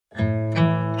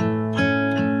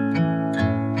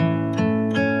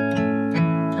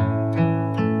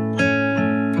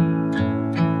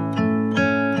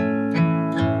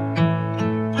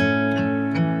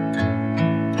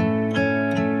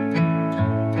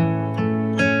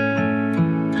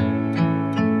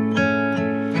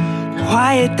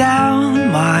quiet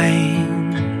down,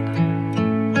 mind.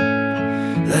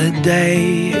 The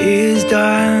day is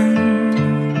done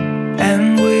and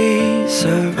we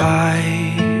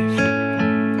survived.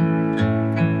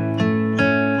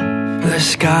 The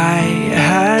sky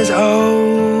has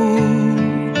opened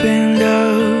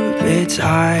up its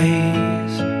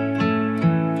eyes.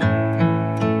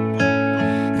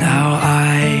 Now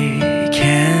I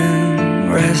can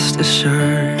rest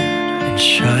assured and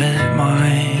shut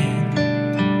mine.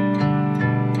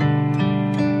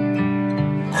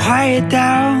 Quiet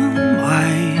down,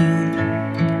 mind.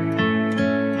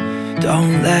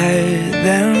 Don't let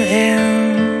them in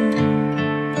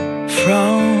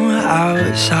from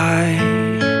outside.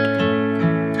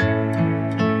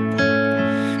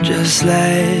 Just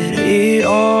let it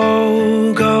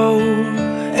all go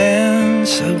and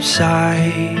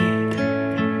subside,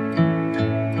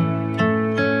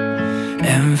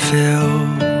 and fill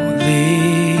the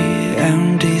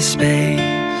empty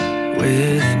space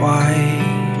with white.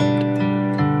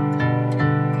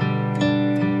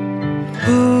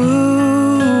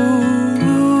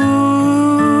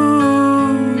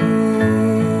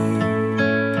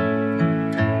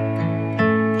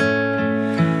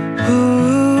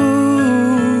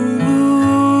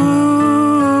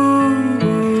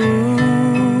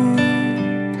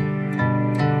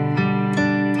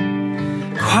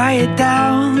 Quiet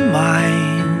down,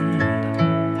 mind.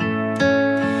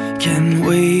 Can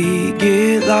we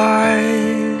get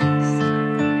lost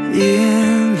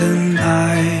in the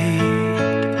night?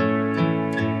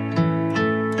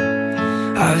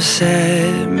 I've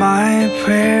said my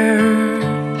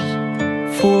prayers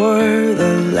for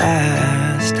the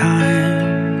last time.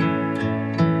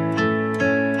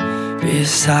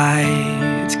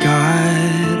 Besides,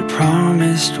 God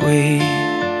promised we'd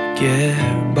get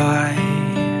by.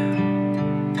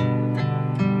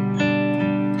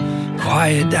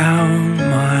 Quiet down,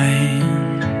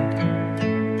 mind.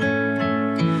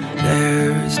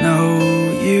 There's no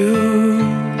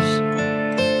use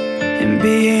in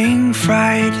being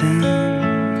frightened.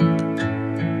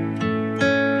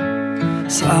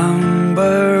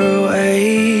 Slumber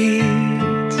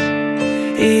waits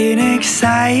in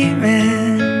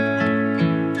excitement,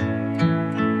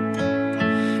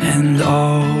 and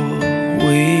all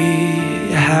we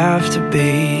have to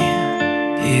be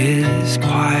is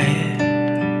quiet.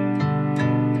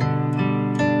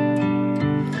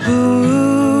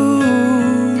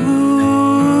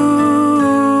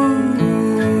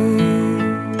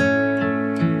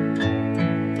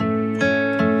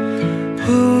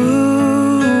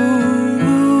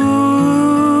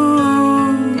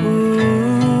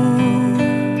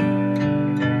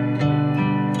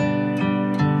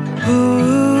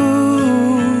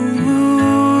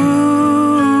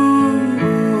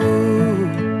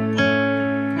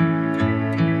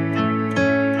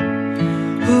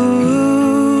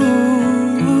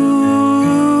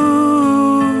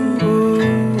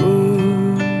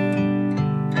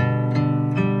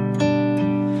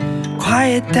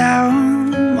 Quiet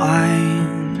down,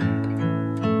 mind.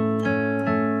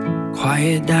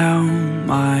 Quiet down,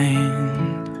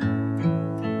 mind.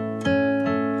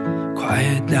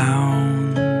 Quiet down.